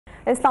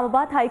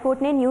Islamabad high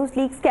court ने news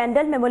leak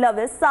scandal में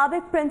मुलविस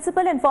साबिक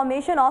प्रिंसिपल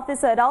इंफॉर्मेशन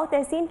ऑफिसर राव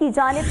तहसीन की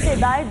जानिब से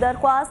दायर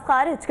दरख्वास्त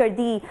खारिज कर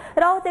दी।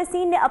 राव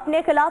तहसीन ने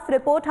अपने खिलाफ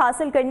रिपोर्ट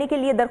हासिल करने के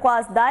लिए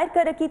दरख्वास्त दायर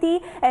कर रखी थी।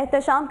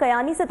 एहतशाम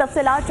कयानी से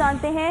तफसीलात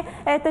जानते हैं।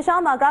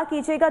 एहतशाम, आगाह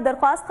कीजिएगा,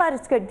 दरख्वास्त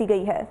खारिज कर दी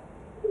गई है।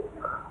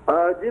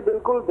 जी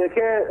बिल्कुल,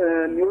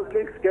 देखें, न्यूज़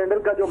लीक स्कैंडल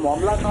का जो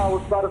मामला था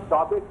उस पर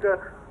साबिक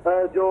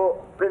जो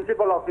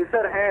प्रिंसिपल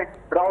ऑफिसर हैं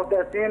राव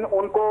तहसीन,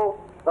 उनको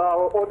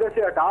ओहदे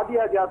से हटा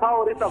दिया गया था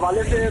और इस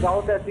हवाले से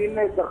राव तहसीन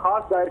ने एक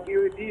दरखास्त दायर की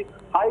हुई थी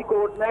हाई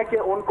कोर्ट में कि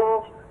उनको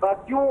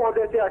क्यों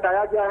ओहदे से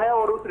हटाया गया है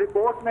और उस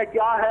रिपोर्ट में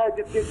क्या है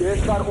जिसकी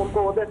बेस पर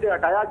उनको ओहदे से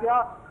हटाया गया।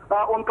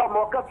 उनका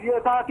मौक़िफ़ ये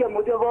था कि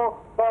मुझे वो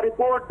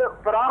रिपोर्ट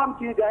फराहम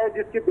की जाए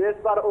जिसकी बेस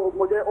पर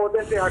मुझे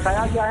ओहदे से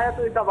हटाया गया है।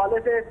 तो इस हवाले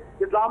से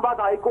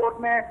इस्लामाबाद हाई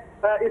कोर्ट ने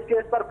इस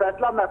केस पर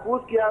फैसला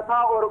महफूज किया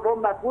था और वो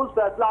महफूज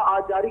फैसला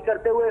आज जारी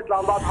करते हुए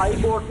इस्लामाबाद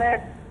हाई कोर्ट ने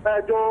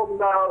जो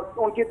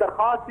उनकी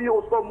दरख्वास्त थी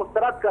उसको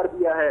मुस्तरद कर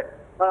दिया है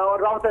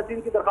और राव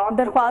तहसीन की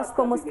दरख्वास्त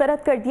को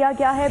मुस्तरद कर दिया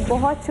गया है।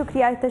 बहुत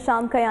शुक्रिया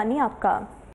एहतशाम कयानी आपका।